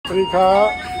Hey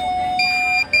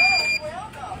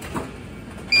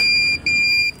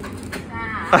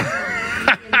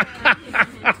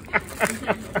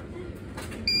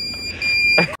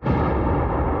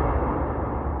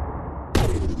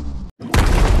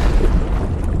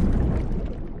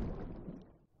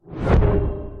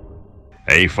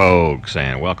folks,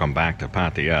 and welcome back to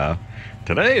Pattaya.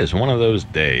 Today is one of those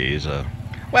days,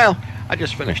 well, I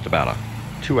just finished about a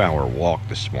 2-hour walk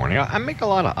this morning. I make a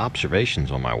lot of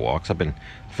observations on my walks. I've been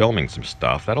filming some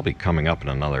stuff. That'll be coming up in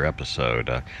another episode.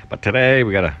 But today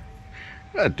we gotta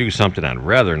do something I'd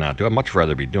rather not do. I'd much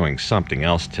rather be doing something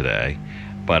else today.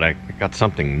 But I got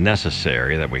something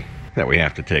necessary that we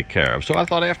have to take care of. So I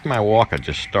thought after my walk I'd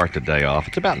just start the day off.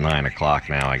 It's about 9 o'clock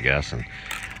now, I guess, and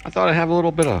I thought I'd have a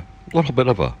little bit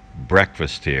of a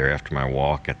breakfast here after my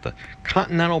walk at the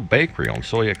Continental Bakery on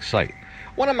Soyak Site.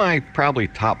 One of my probably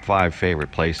top 5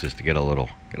 favorite places to get a little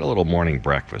morning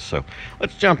breakfast. So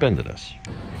let's jump into this.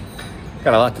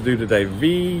 Got a lot to do today.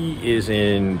 V is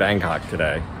in Bangkok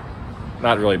today.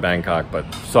 Not really Bangkok,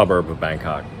 but suburb of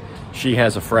Bangkok. She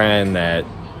has a friend that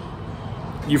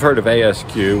you've heard of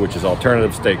ASQ, which is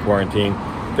Alternative State Quarantine.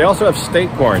 They also have state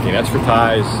quarantine. That's for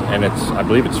Thais, and I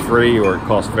believe it's free or it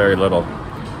costs very little.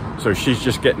 So she's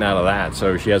just getting out of that.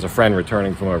 So she has a friend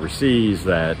returning from overseas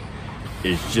that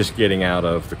is just getting out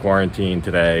of the quarantine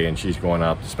today, and she's going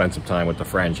up to spend some time with the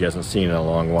friend she hasn't seen in a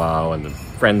long while, and the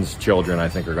friend's children, I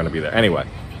think, are going to be there. Anyway,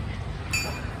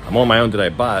 I'm on my own today,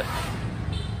 but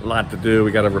a lot to do.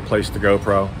 We got to replace the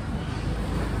GoPro.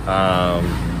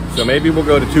 So maybe we'll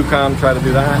go to Tukam, try to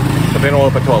do that, but they don't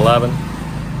open until 11.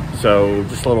 So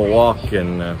just a little walk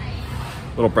and a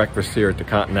little breakfast here at the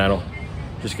Continental.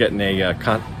 Just getting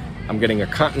I'm getting a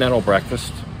continental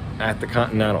breakfast at the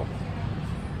Continental.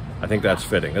 I think that's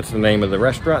fitting. That's the name of the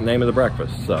restaurant, name of the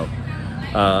breakfast. So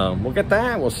we'll get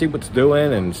that. We'll see what's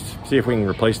doing and see if we can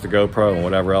replace the GoPro and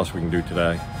whatever else we can do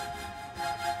today.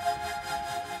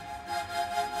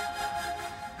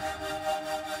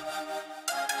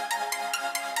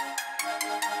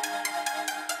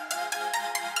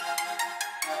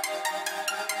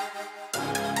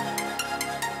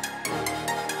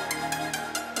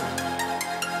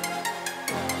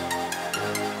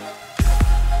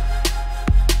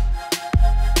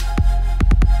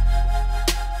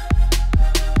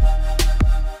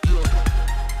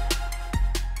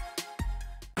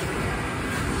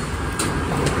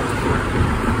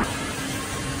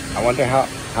 I wonder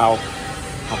how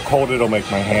cold it'll make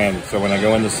my hand. So when I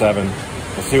go into 7,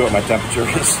 we'll see what my temperature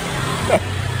is.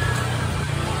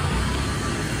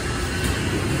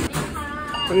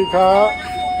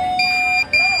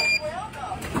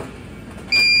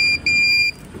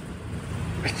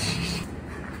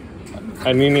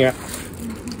 Anemia.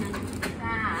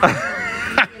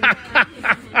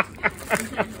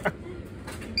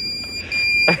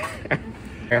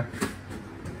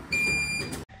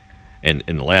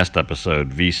 In the last episode,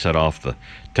 V set off the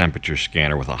temperature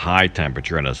scanner with a high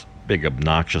temperature and a big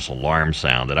obnoxious alarm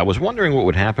sounded. I was wondering what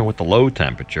would happen with the low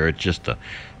temperature. It's just a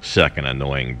second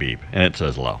annoying beep, and it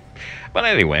says low. But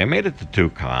anyway, I made it to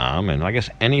Tukam, and I guess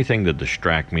anything to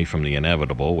distract me from the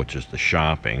inevitable, which is the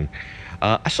shopping.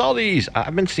 I saw these.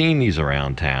 I've been seeing these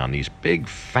around town. These big,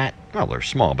 fat, well, they're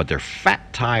small, but they're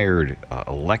fat-tired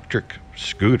electric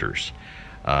scooters.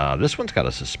 This one's got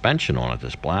a suspension on it,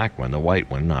 this black one. The white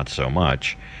one, not so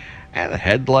much. And the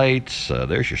headlights,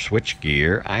 there's your switch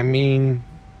gear. I mean,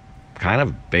 kind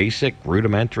of basic,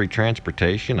 rudimentary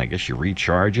transportation. I guess you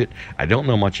recharge it. I don't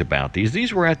know much about these.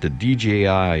 These were at the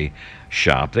DJI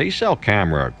shop. They sell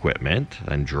camera equipment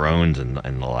and drones and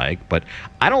the like, but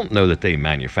I don't know that they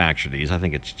manufacture these. I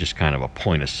think it's just kind of a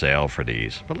point of sale for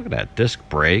these. But look at that, disc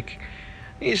brake.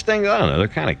 These things, I don't know, they're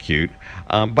kind of cute.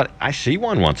 But I see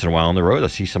one once in a while on the road. I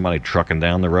see somebody trucking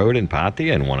down the road in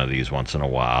Pattaya in one of these once in a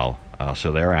while.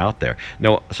 So they're out there.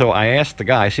 No, so I asked the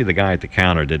guy. I see the guy at the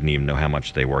counter didn't even know how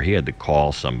much they were. He had to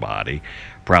call somebody,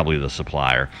 probably the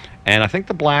supplier. And I think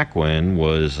the black one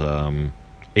was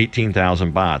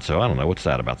 18,000 baht. So I don't know, what's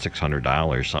that, about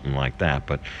 $600, something like that.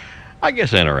 But I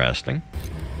guess interesting.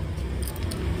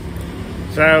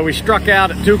 So we struck out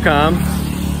at Tukam.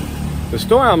 The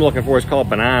store I'm looking for is called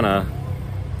Banana.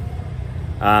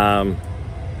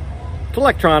 It's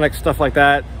electronics, stuff like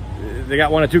that. They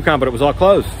got one at Tukam, but it was all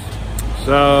closed.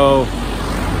 So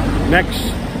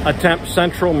next attempt,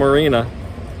 Central Marina.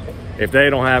 If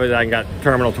they don't have it, I got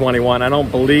Terminal 21. I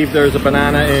don't believe there's a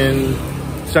Banana in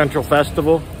Central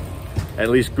Festival. At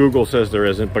least Google says there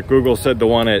isn't, but Google said the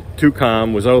one at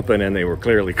Tukam was open and they were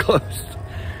clearly closed.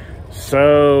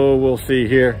 So we'll see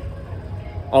here.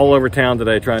 All over town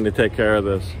today trying to take care of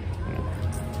this.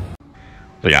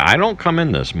 So yeah, I don't come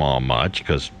in this mall much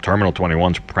because Terminal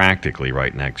 21's practically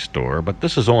right next door, but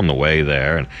this is on the way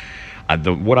there, and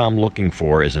what I'm looking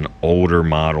for is an older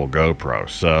model GoPro.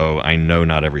 So I know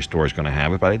not every store is going to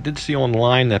have it, but I did see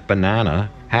online that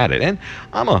Banana had it, and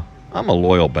I'm a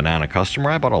loyal Banana customer.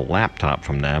 I bought a laptop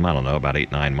from them, I don't know, about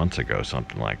 8-9 months ago,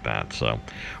 something like that. So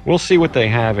we'll see what they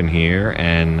have in here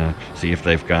and see if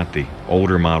they've got the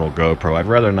older model GoPro. I'd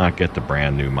rather not get the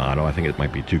brand new model. I think it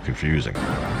might be too confusing.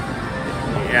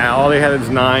 Yeah, all they had is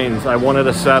 9s. I wanted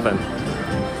a 7.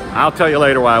 I'll tell you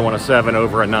later why I want a 7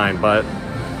 over a 9, but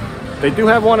they do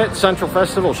have one at Central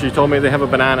Festival. She told me they have a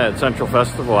Banana at Central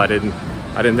Festival. I didn't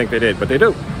think they did, but they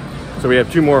do. So we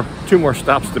have two more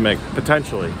stops to make,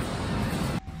 potentially.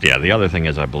 Yeah, the other thing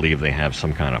is I believe they have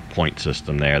some kind of point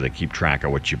system there. They keep track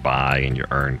of what you buy and you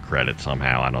earn credit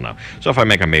somehow. I don't know. So if I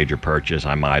make a major purchase,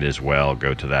 I might as well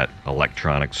go to that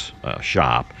electronics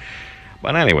shop.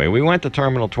 But anyway, we went to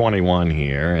Terminal 21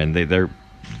 here, and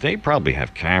they probably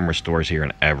have camera stores here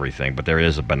and everything, but there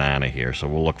is a Banana here, so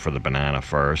we'll look for the Banana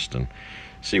first and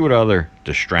see what other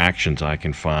distractions I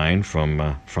can find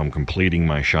from completing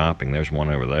my shopping. There's one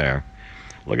over there.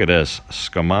 Look at this,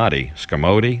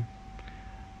 Scamoti.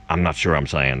 I'm not sure I'm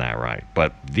saying that right,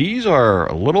 but these are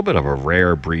a little bit of a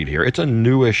rare breed here. It's a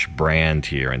newish brand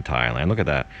here in Thailand. Look at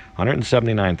that,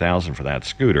 179,000 for that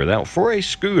scooter. Now, for a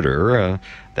scooter,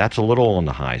 that's a little on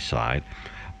the high side,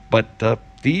 but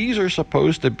these are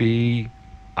supposed to be,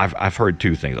 I've heard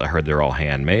two things. I heard they're all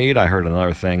handmade. I heard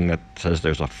another thing that says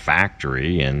there's a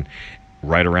factory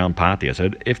right around Pattaya. I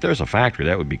said, if there's a factory,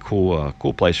 that would be cool,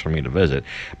 cool place for me to visit.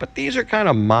 But these are kind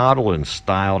of modeled and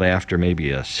styled after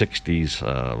maybe a 60s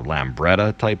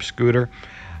Lambretta type scooter.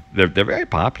 They're very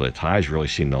popular. Thais really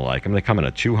seem to like them. They come in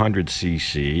a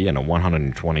 200cc and a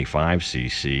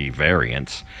 125cc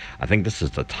variants. I think this is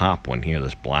the top one here,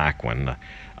 this black one.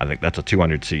 I think that's a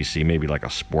 200cc, maybe like a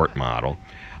sport model.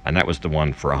 And that was the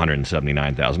one for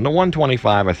 179,000. The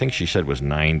 125, I think she said, was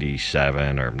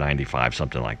 97 or 95,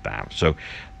 something like that. So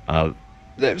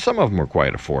some of them are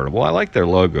quite affordable. I like their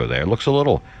logo there. It looks a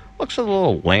little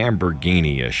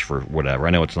Lamborghini-ish for whatever. I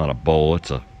know it's not a bull,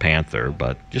 it's a panther,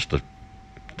 but just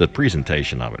the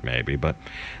presentation of it maybe. But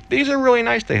these are really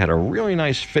nice. They had a really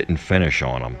nice fit and finish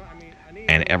on them.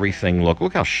 And everything,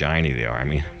 look how shiny they are. I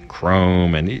mean,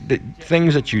 chrome and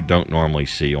things that you don't normally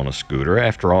see on a scooter.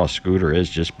 After all, a scooter is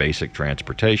just basic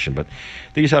transportation, but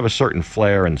these have a certain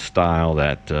flair and style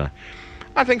that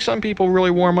I think some people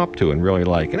really warm up to and really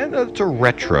like. And it's a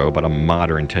retro, but a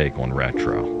modern take on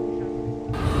retro.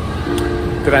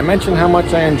 Did I mention how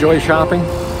much I enjoy shopping?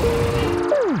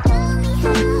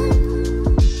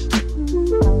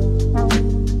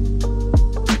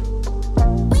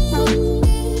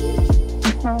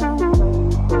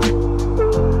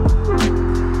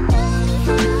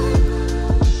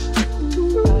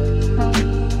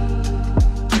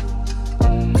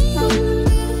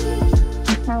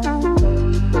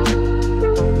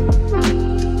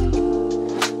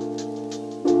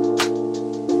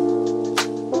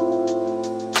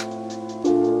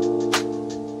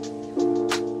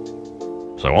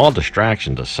 So all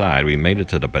distractions aside, we made it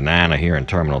to the Banana here in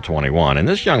Terminal 21, and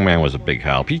this young man was a big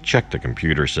help. He checked the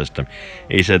computer system.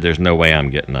 He said there's no way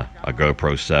I'm getting a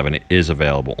GoPro 7. It is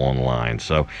available online.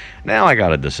 So now I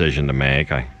got a decision to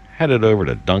make. I headed over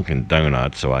to Dunkin'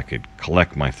 Donuts so I could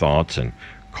collect my thoughts and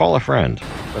call a friend.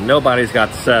 But nobody's got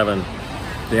the 7.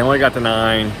 They only got the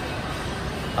 9.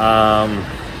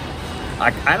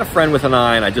 I had a friend with a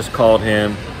 9. I just called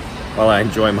him while I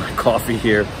enjoy my coffee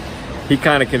here. He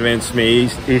kind of convinced me.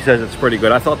 He says it's pretty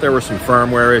good. I thought there were some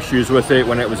firmware issues with it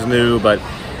when it was new, but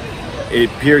it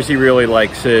appears he really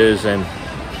likes his. And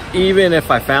even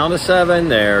if I found a 7,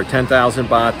 they're 10,000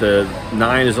 baht. The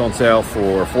 9 is on sale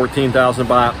for 14,000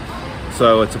 baht.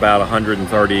 So it's about $130,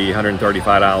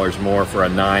 $135 more for a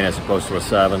 9 as opposed to a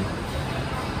 7.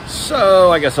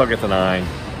 So I guess I'll get the 9.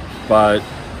 But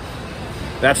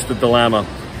that's the dilemma.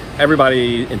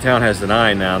 Everybody in town has the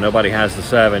 9 now. Nobody has the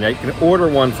 7. You can order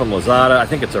one from Lazada. I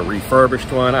think it's a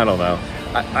refurbished one. I don't know.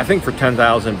 I think for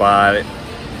 10,000 baht,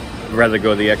 I'd rather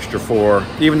go the extra 4,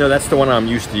 even though that's the one I'm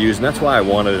used to using. That's why I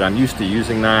wanted it. I'm used to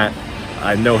using that.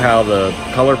 I know how the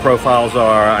color profiles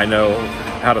are. I know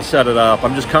how to set it up.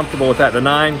 I'm just comfortable with that. The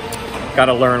 9, got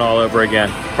to learn all over again.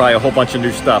 Probably a whole bunch of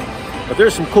new stuff. But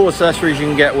there's some cool accessories you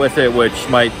can get with it, which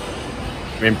might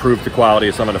improve the quality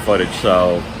of some of the footage.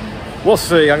 So we'll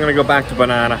see. I'm going to go back to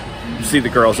Banana, see the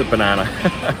girls at Banana.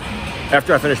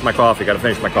 After I finish my coffee, got to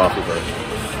finish my coffee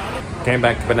first. Came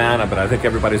back to Banana, but I think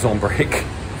everybody's on break.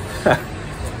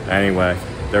 Anyway,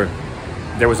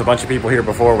 there was a bunch of people here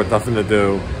before with nothing to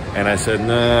do, and I said,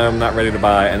 no, I'm not ready to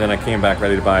buy. And then I came back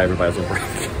ready to buy. Everybody's on break.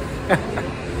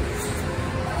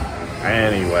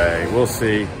 Anyway, we'll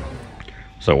see.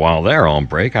 So while they're on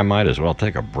break, I might as well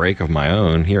take a break of my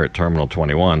own here at Terminal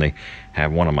 21. They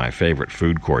have one of my favorite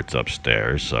food courts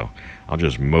upstairs, so I'll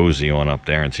just mosey on up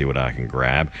there and see what I can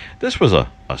grab. This was a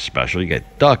special. You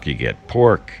get duck, you get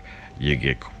pork, you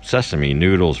get sesame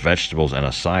noodles, vegetables, and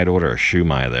a side order of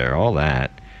shumai there. All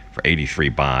that for 83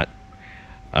 baht.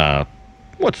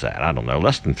 What's that? I don't know.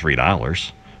 Less than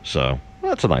 $3. So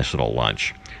that's a nice little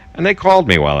lunch. And they called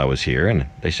me while I was here, and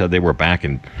they said they were back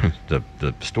and the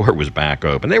store was back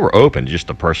open. They were open, just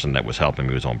the person that was helping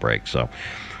me was on break. So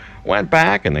went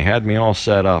back, and they had me all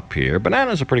set up here.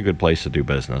 Banana's a pretty good place to do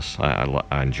business.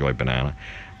 I enjoy Banana.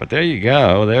 But there you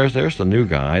go. There's the new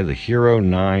guy, the Hero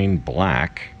 9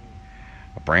 Black,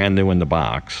 brand new in the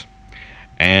box.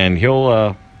 And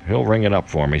he'll ring it up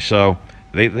for me. So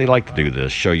they like to do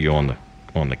this, show you on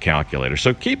the calculator.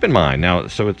 So keep in mind now,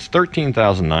 so it's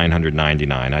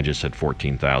 13,999. I just said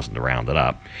 14,000 to round it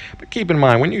up. But keep in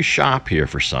mind, when you shop here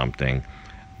for something,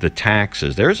 the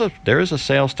taxes, there is a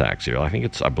sales tax here. I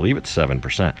believe it's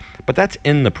 7%. But that's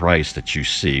in the price that you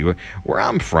see. Where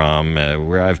I'm from,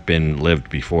 where I've lived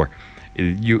before,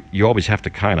 you always have to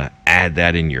kind of add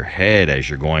that in your head as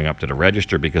you're going up to the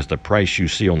register, because the price you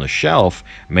see on the shelf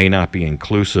may not be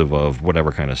inclusive of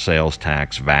whatever kind of sales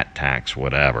tax, VAT tax,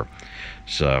 whatever.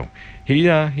 So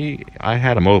I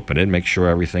had him open it, make sure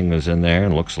everything was in there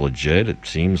and looks legit. It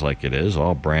seems like it is,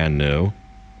 all brand new.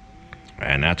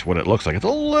 And that's what it looks like. It's a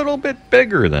little bit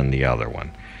bigger than the other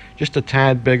one. Just a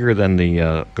tad bigger than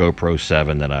the GoPro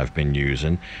 7 that I've been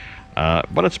using.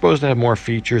 But it's supposed to have more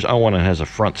features. Oh, and it has a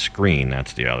front screen.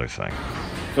 That's the other thing.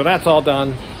 So that's all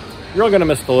done. You're going to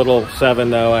miss the little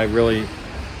 7, though.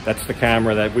 That's the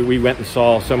camera that we went and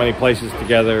saw so many places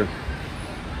together.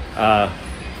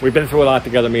 We've been through a lot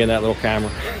together, me and that little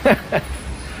camera.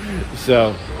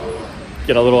 So,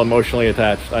 get a little emotionally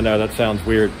attached. I know that sounds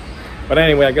weird. But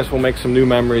anyway, I guess we'll make some new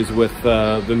memories with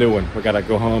the new one. We got to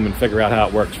go home and figure out how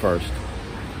it works first.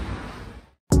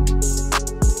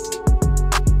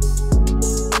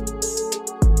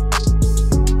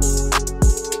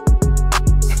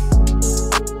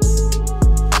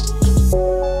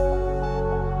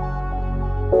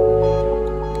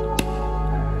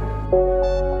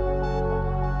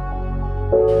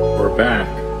 We're back.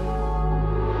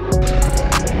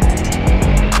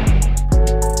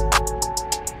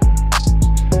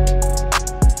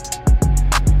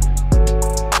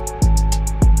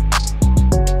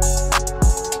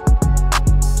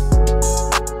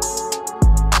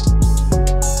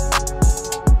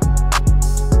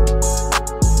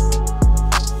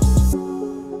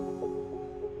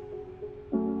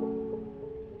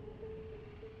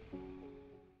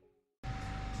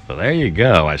 So there you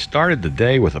go. I started the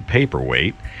day with a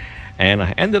paperweight, and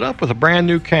I ended up with a brand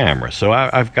new camera. So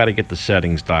I've got to get the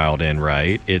settings dialed in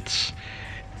right. It's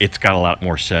got a lot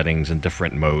more settings and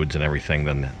different modes and everything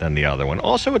than the other one.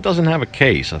 Also, it doesn't have a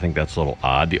case. I think that's a little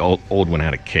odd. The old one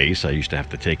had a case. I used to have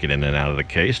to take it in and out of the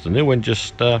case. The new one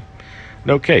just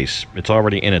no case. It's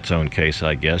already in its own case,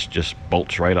 I guess. Just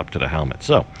bolts right up to the helmet.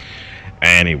 So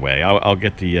anyway, I'll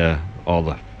get the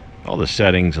all the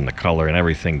settings and the color and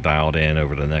everything dialed in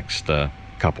over the next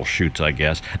couple shoots, I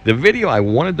guess. The video I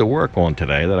wanted to work on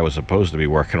today, that I was supposed to be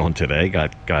working on today,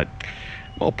 got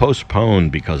well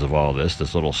postponed because of all this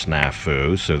little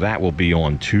snafu. So that will be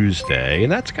on Tuesday,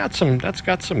 and that's got some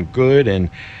good and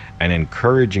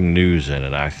encouraging news in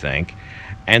it, I think,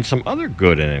 and some other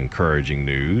good and encouraging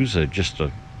news. Just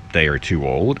a day or two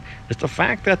old is the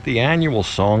fact that the annual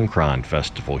Songkran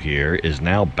Festival here is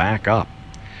now back up.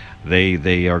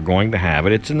 They are going to have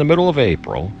it. It's in the middle of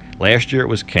April. Last year it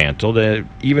was canceled.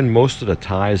 Even most of the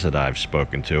Thais that I've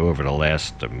spoken to over the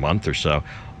last month or so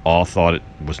all thought it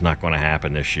was not going to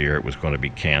happen this year. It was going to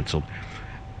be canceled.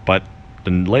 But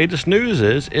the latest news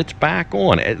is it's back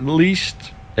on, at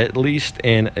least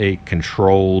in a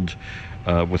controlled,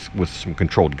 with some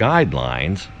controlled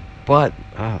guidelines. But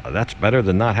that's better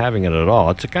than not having it at all.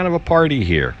 It's a kind of a party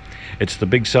here. It's the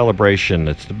big celebration.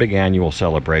 It's the big annual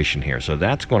celebration here. So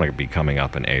that's going to be coming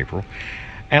up in April.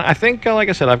 And I think, like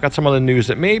I said, I've got some other news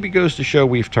that maybe goes to show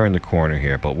we've turned the corner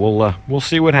here. But we'll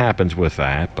see what happens with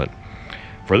that. But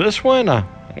for this one, I'm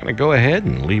going to go ahead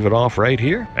and leave it off right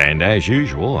here. And as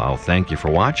usual, I'll thank you for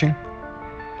watching.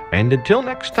 And until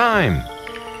next time,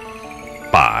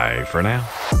 bye for now.